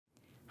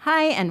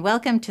Hi, and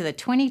welcome to the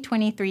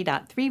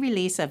 2023.3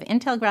 release of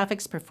Intel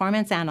Graphics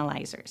Performance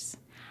Analyzers.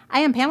 I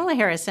am Pamela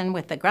Harrison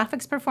with the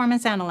Graphics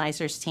Performance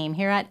Analyzers team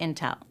here at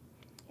Intel.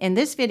 In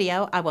this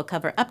video, I will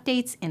cover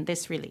updates in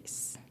this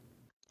release.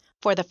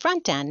 For the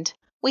front end,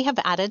 we have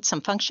added some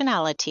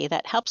functionality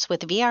that helps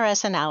with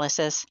VRS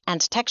analysis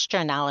and texture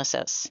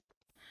analysis.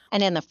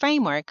 And in the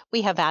framework,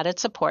 we have added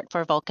support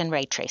for Vulkan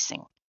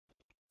Raytracing.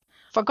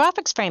 For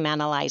Graphics Frame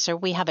Analyzer,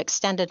 we have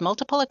extended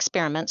multiple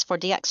experiments for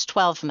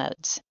DX12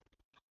 modes.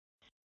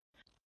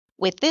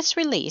 With this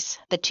release,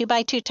 the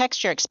 2x2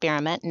 texture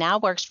experiment now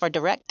works for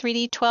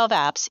Direct3D 12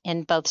 apps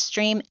in both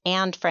stream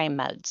and frame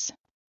modes.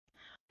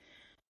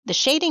 The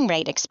shading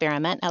rate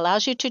experiment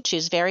allows you to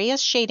choose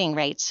various shading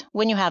rates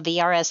when you have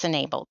VRS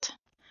enabled.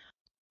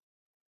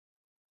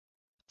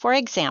 For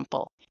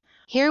example,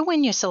 here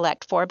when you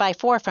select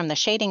 4x4 from the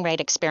shading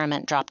rate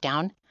experiment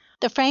dropdown,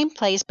 the frame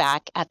plays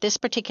back at this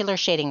particular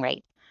shading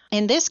rate.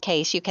 In this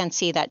case, you can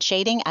see that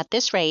shading at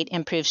this rate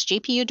improves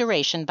GPU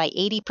duration by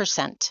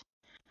 80%.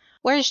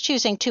 Whereas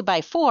choosing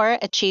 2x4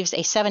 achieves a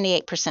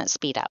 78%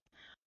 speedup.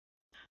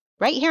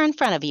 Right here in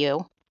front of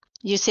you,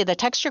 you see the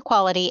texture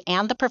quality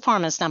and the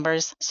performance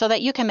numbers so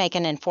that you can make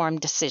an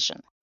informed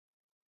decision.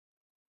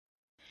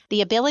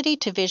 The ability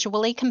to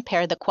visually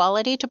compare the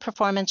quality to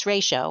performance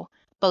ratio,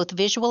 both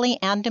visually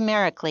and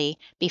numerically,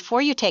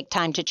 before you take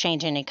time to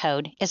change any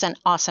code is an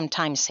awesome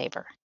time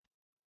saver.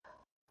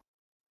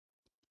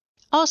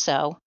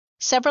 Also,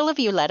 several of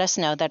you let us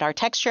know that our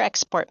texture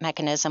export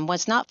mechanism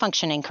was not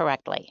functioning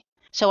correctly.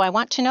 So I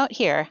want to note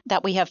here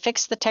that we have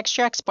fixed the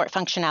texture export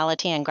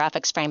functionality in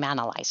Graphics Frame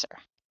Analyzer.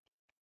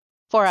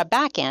 For our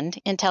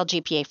backend, Intel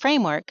GPA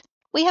Framework,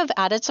 we have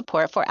added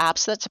support for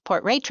apps that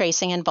support ray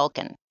tracing in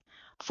Vulkan.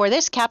 For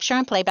this capture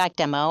and playback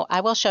demo,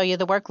 I will show you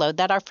the workload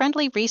that our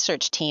friendly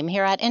research team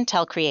here at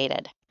Intel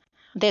created.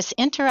 This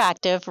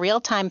interactive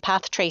real-time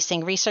path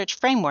tracing research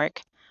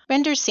framework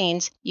renders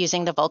scenes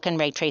using the Vulkan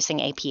Ray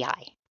Tracing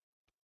API.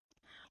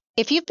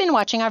 If you've been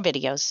watching our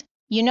videos,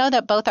 you know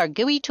that both our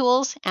GUI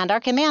tools and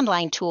our command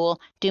line tool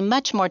do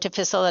much more to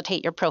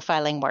facilitate your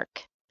profiling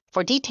work.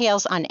 For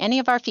details on any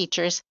of our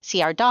features,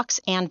 see our docs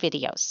and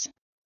videos.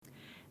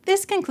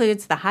 This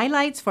concludes the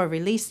highlights for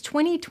release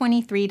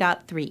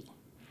 2023.3.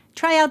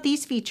 Try out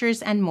these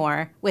features and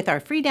more with our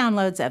free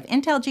downloads of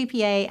Intel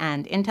GPA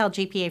and Intel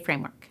GPA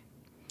Framework.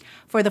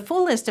 For the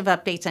full list of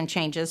updates and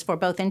changes for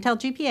both Intel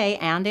GPA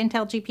and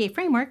Intel GPA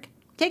Framework,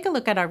 take a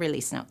look at our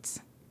release notes.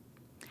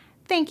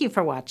 Thank you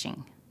for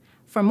watching.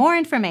 For more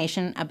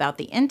information about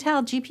the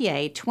Intel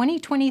GPA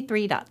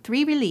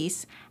 2023.3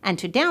 release and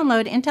to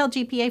download Intel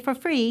GPA for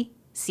free,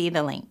 see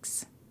the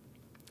links.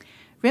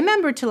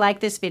 Remember to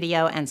like this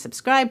video and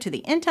subscribe to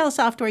the Intel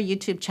Software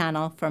YouTube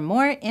channel for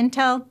more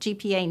Intel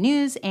GPA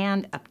news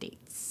and updates.